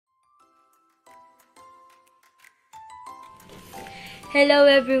Hello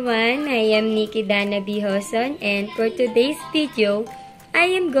everyone, I am Nikki Dana B. Hoson, and for today's video, I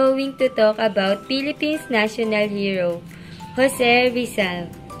am going to talk about Philippines' national hero, Jose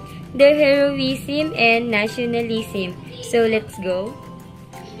Rizal, their heroism and nationalism. So let's go.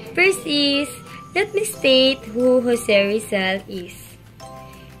 First is, let me state who Jose Rizal is.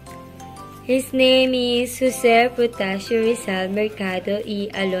 His name is Jose Protasio Rizal Mercado y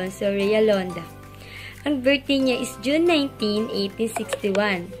Alonso Realonda. Ang birthday niya is June 19,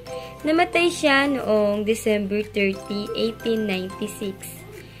 1861. Namatay siya noong December 30, 1896.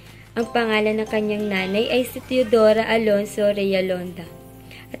 Ang pangalan ng kanyang nanay ay si Teodora Alonso Realonda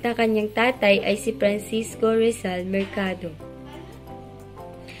at ang kanyang tatay ay si Francisco Rizal Mercado.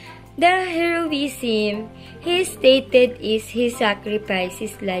 The heroism he stated is he sacrificed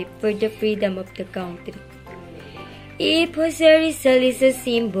his life for the freedom of the country. If Jose Rizal is a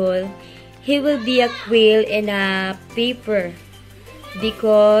symbol, he will be a quill and a paper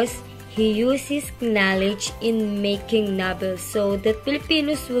because he uses knowledge in making novels so that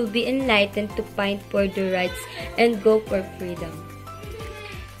Filipinos will be enlightened to fight for their rights and go for freedom.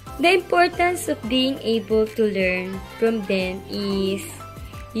 The importance of being able to learn from them is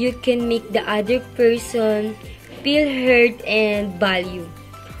you can make the other person feel heard and valued.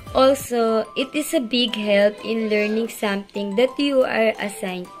 Also, it is a big help in learning something that you are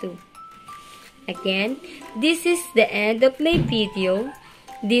assigned to. Again, this is the end of my video.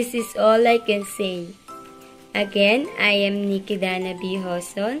 This is all I can say. Again, I am Nikki Dana B.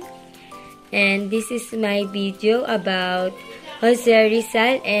 Hoson, and this is my video about Jose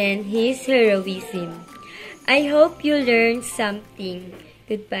Rizal and his heroism. I hope you learned something.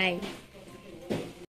 Goodbye.